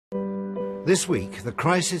This week, the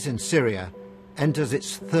crisis in Syria enters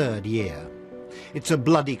its third year. It's a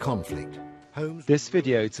bloody conflict. This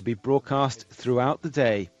video, to be broadcast throughout the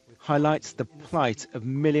day, highlights the plight of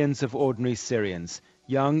millions of ordinary Syrians,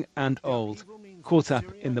 young and old, caught up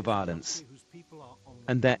in the violence,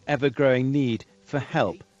 and their ever-growing need for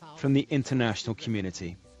help from the international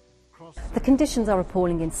community. The conditions are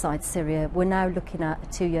appalling inside Syria. We're now looking at a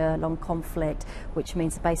 2-year-long conflict, which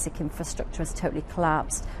means the basic infrastructure has totally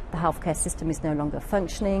collapsed. The healthcare system is no longer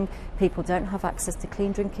functioning. People don't have access to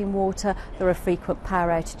clean drinking water. There are frequent power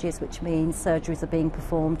outages, which means surgeries are being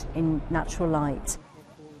performed in natural light.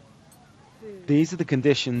 These are the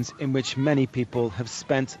conditions in which many people have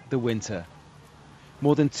spent the winter.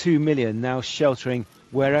 More than 2 million now sheltering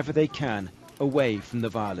wherever they can, away from the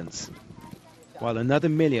violence, while another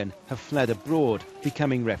million have fled abroad,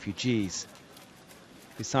 becoming refugees.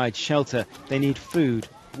 Besides shelter, they need food,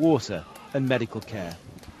 water and medical care.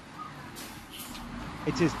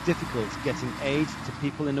 It is difficult getting aid to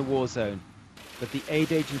people in a war zone, but the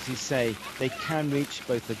aid agencies say they can reach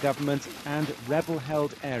both the government and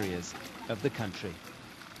rebel-held areas of the country.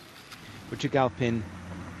 Galpin,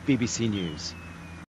 BBC News.